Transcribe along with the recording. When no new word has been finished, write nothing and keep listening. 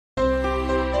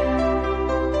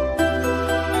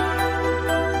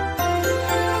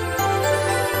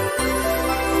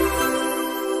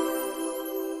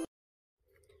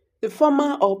The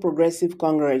former All Progressive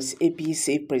Congress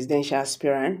 (APC) presidential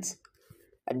aspirant,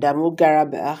 Adamu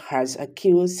Garba, has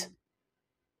accused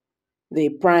the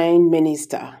Prime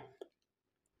Minister,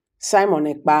 Simon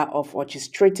Ekpa, of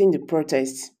orchestrating the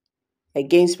protests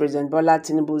against President Bola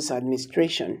Tinubu's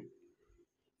administration.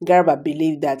 Garba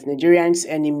believed that Nigerians'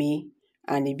 enemy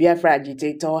and the Biafra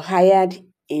agitator hired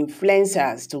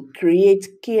influencers to create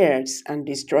chaos and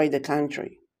destroy the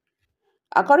country.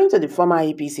 According to the former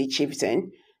APC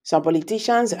chieftain, some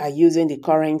politicians are using the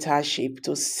current hardship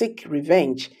to seek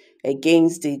revenge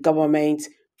against the government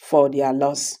for their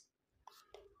loss.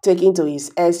 Taking to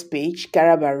his X page,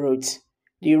 Garba wrote,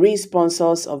 "The real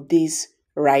sponsors of these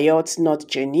riots, not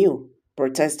genuine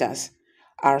protesters,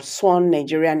 are sworn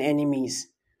Nigerian enemies.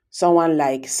 Someone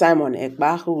like Simon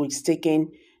Ekpa, who is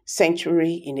taking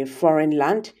sanctuary in a foreign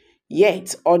land,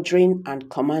 yet ordering and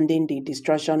commanding the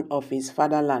destruction of his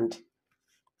fatherland.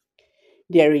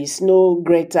 There is no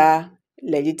greater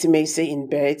legitimacy in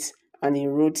birth and in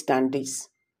roots than this.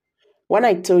 When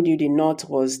I told you the North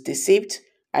was deceived,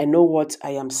 I know what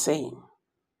I am saying."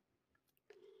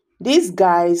 These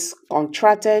guys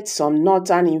contracted some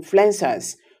northern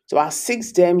influencers to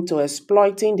assist them to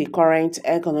exploiting the current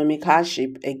economic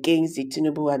hardship against the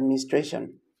Tinubu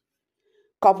administration,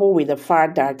 coupled with the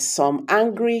fact that some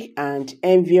angry and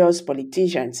envious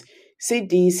politicians see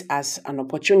this as an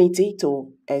opportunity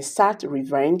to exert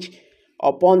revenge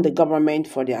upon the government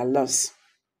for their loss.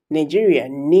 Nigeria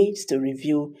needs to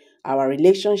review our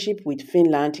relationship with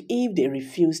Finland if they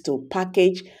refuse to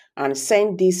package and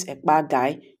send this Ekpa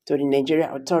guy to the Nigerian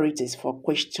authorities for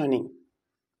questioning.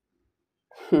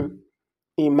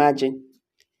 Imagine.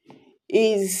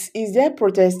 Is there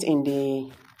protest in the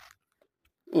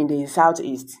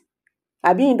southeast?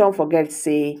 Abi don't forget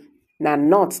say na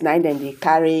north na dem dey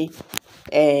carry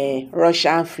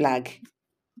Russian flag.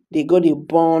 They go dey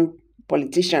burn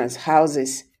politicians'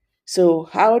 houses. So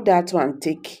how they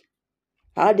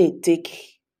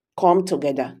take come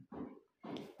together?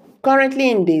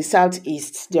 Currently in the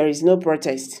southeast, there is no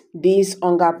protest. This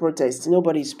hunger protest,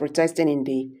 nobody is protesting in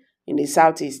the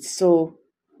southeast. So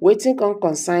wetin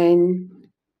concern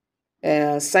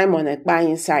Simon Ekpa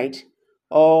inside,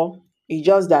 or it's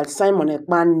just that Simon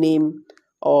Ekpa name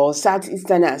or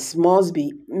Southeasterners must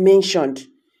be mentioned?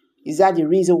 Is that the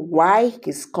reason why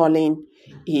he's calling,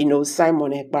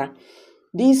 Simon Ekpa?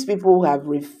 These people have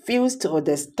refused to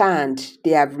understand.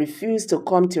 They have refused to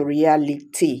come to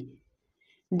reality.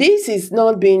 This is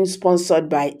not being sponsored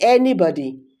by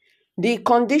anybody. The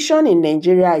condition in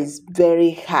Nigeria is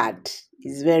very hard.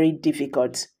 It's very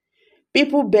difficult.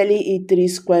 People barely eat 3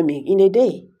 square meals in a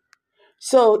day.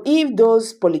 So if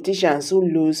those politicians who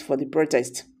lose for the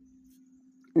protest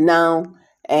now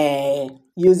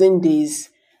using this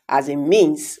as a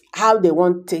means, how they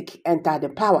want to enter the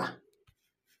power.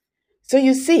 So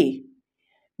you see,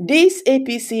 this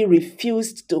APC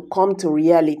refused to come to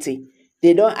reality.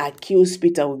 They don't accuse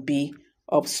Peter Obi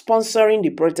of sponsoring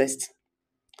the protest.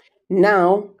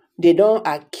 Now, they don't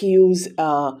accuse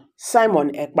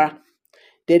Simon Ekpa.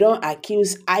 They don't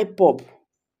accuse IPOB.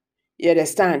 You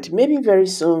understand? Maybe very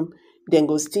soon, they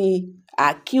go still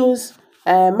accuse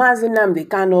Mazi Nnamdi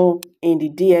Kanu in the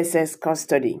DSS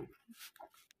custody.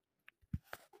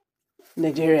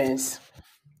 Nigerians,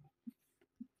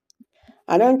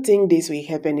 I don't think this will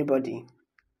help anybody.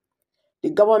 The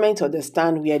government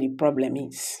understand where the problem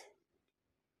is.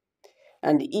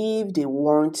 And if they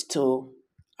want to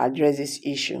address this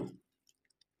issue,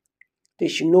 they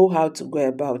should know how to go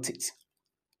about it.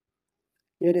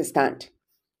 You understand?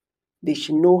 They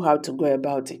should know how to go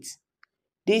about it.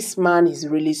 This man is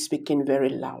really speaking very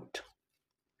loud.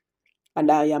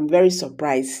 And I am very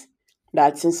surprised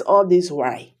that since all this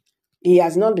while, he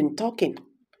has not been talking.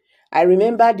 I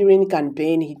remember during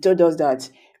campaign, he told us that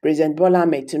President Bola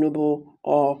Tinubu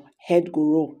or head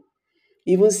guru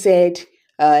even said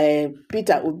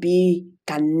Peter Obi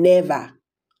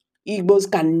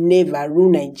Igbos can never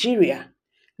rule Nigeria.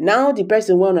 Now the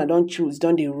person one I don't choose,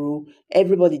 don't they rule?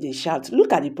 Everybody they shout.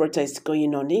 Look at the protests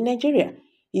going on in Nigeria.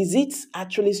 Is it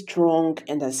actually strong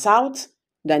in the south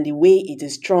than the way it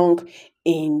is strong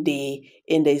in the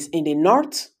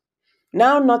north?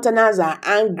 Now Northerners are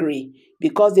angry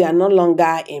because they are no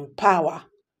longer in power.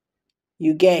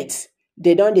 You get,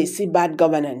 they see bad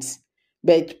governance.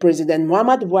 But President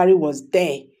Muhammad Buhari was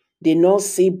there. They don't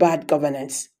see bad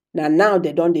governance. Now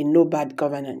they know bad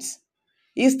governance.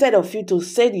 Instead of you to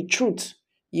say the truth,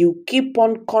 you keep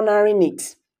on cornering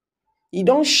it. You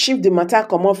don't shift the matter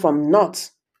come up from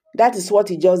north. That is what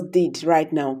he just did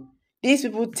right now. These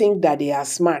people think that they are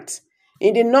smart.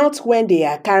 In the north, when they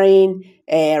are carrying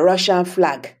a Russian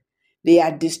flag, they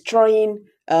are destroying,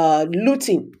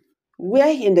 looting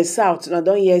Where in the south, I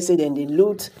don't hear say then they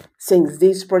loot since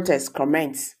this protest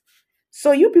commence.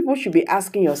 So you people should be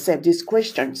asking yourself these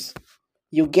questions.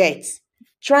 You get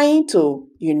trying to,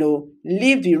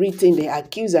 leave the written, they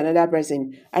accuse another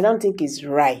person. I don't think it's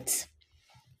right.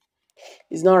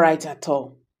 It's not right at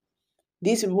all.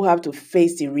 These people have to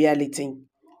face the reality.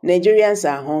 Nigerians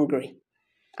are hungry.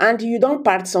 And you don't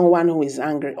part someone who is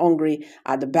hungry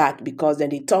at the back, because then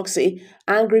they talk, say,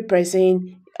 hungry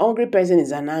person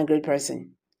is an angry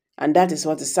person. And that is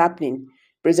what is happening.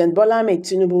 President Bola Ahmed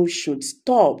Tinubu should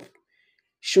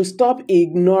stop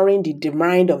ignoring the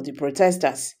demand of the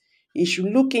protesters. He should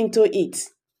look into it.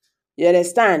 You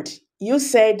understand? You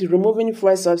said removing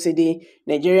fuel subsidy,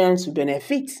 Nigerians will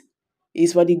benefit.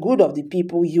 It's for the good of the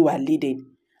people you are leading.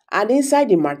 And inside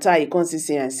the matter, you can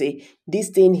see and say, this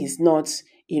thing is not,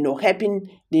 helping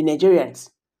the Nigerians.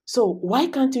 So why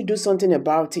can't you do something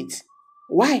about it?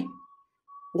 Why?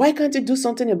 Why can't you do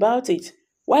something about it?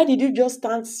 Why did you just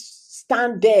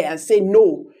stand there and say,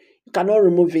 no, you cannot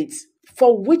remove it?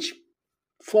 For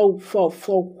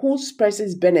whose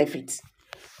person's benefit?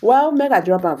 Well, make a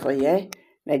drop am for here.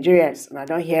 Nigerians, and I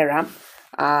don't hear them.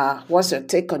 What's your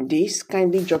take on this?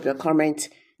 Kindly drop your comment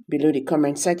below the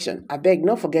comment section. I beg,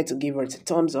 don't forget to give us a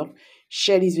thumbs up.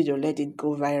 Share this video, let it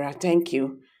go viral. Thank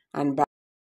you, and bye.